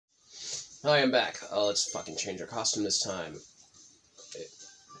I am back. Let's fucking change our costume this time.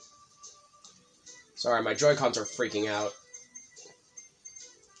 Sorry, my Joy-Cons are freaking out.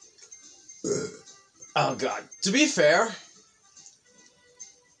 Oh god. To be fair,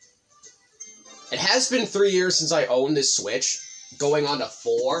 it has been 3 years since I owned this Switch, going on to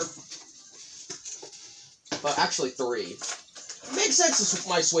 4. But actually 3. It makes sense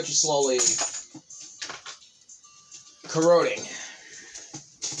my Switch is slowly corroding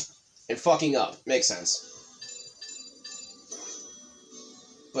and fucking up. Makes sense.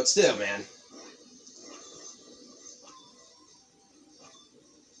 But still, man.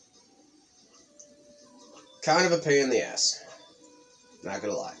 Kind of a pain in the ass. Not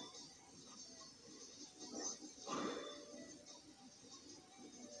gonna lie.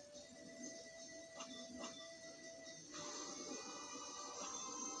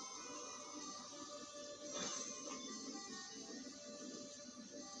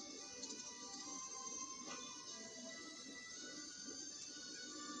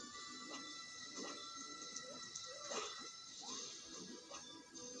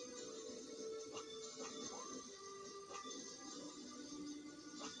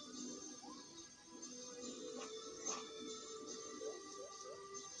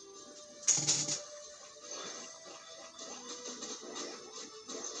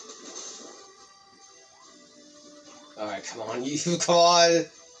 Alright, come on, you, come on!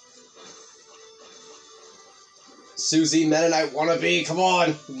 Susie, Mennonite Wannabe, come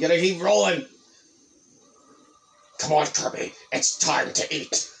on! You gotta keep rolling! Come on, Kirby, it's time to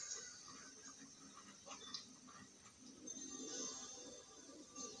eat!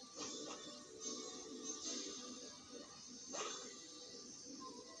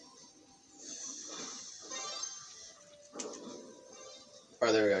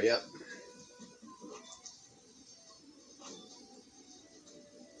 Oh, there we go, yep.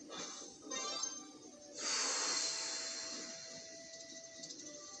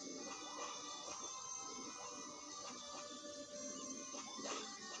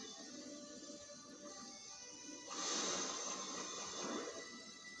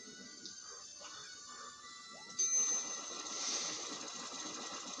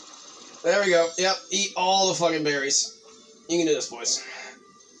 There we go. Yep. Eat all the fucking berries. You can do this, boys.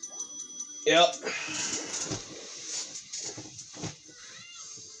 Yep.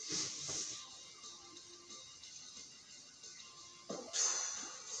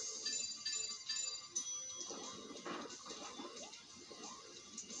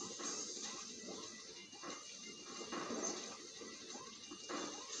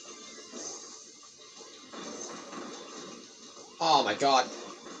 Oh my god.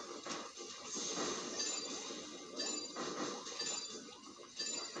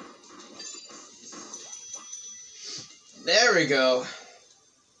 There we go.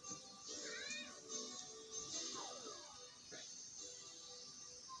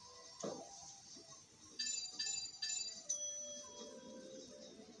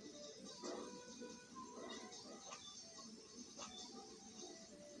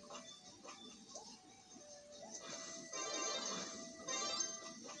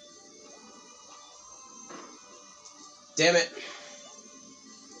 Damn it.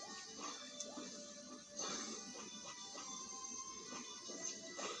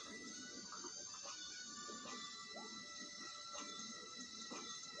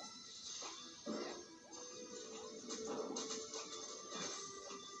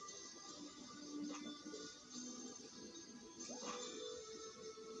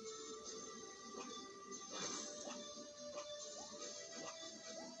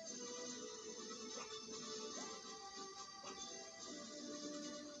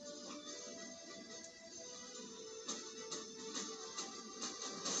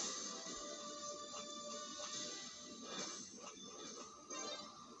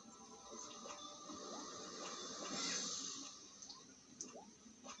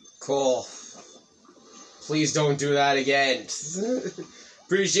 Cool. Please don't do that again.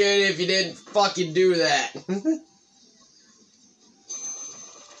 Appreciate it if you didn't fucking do that.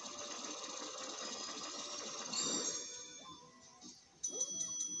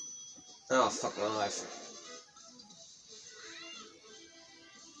 Oh, fuck my life.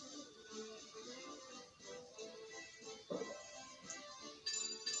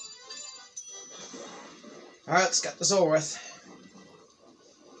 Alright, let's get this over with.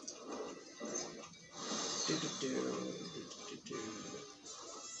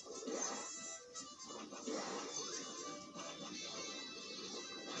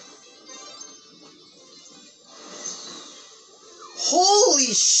 Holy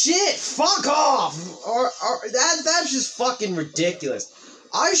shit! Fuck off! Or that's just fucking ridiculous.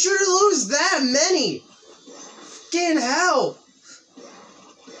 I shouldn't lose that many! Fucking hell!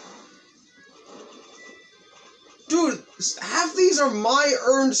 Dude, half these are my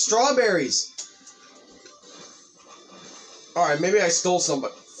earned strawberries. Alright, maybe I stole some,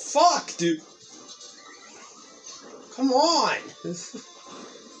 but fuck, dude. Come on. It's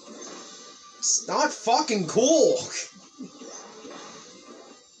not fucking cool.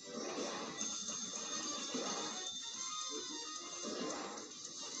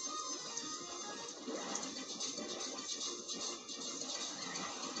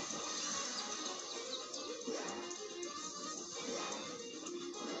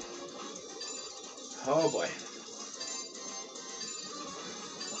 Oh boy.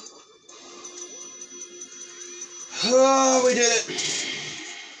 Oh, we did it.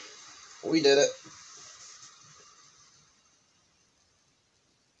 We did it.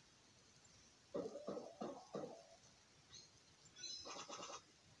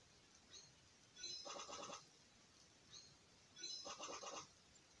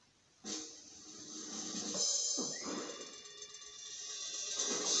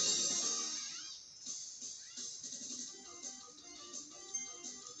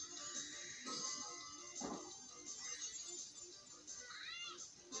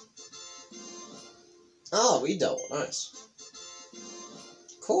 Oh, we double. Nice.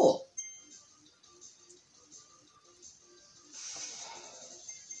 Cool.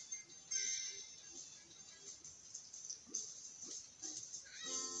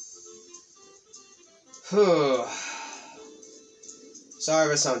 Sorry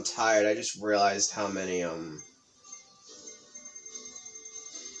if I sound tired. I just realized how many,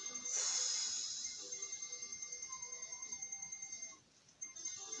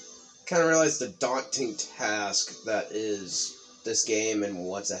 kind of realized the daunting task that is this game and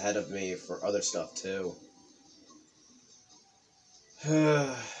what's ahead of me for other stuff too.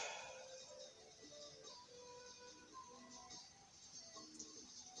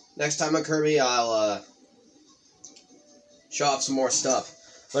 Next time on Kirby, I'll show off some more stuff.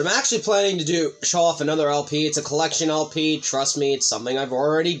 But I'm actually planning to show off another LP. It's a collection LP. Trust me, it's something I've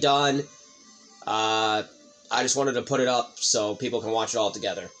already done. I just wanted to put it up so people can watch it all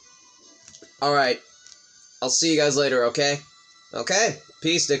together. Alright, I'll see you guys later, okay? Okay,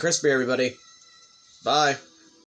 peace, stay crispy, everybody. Bye.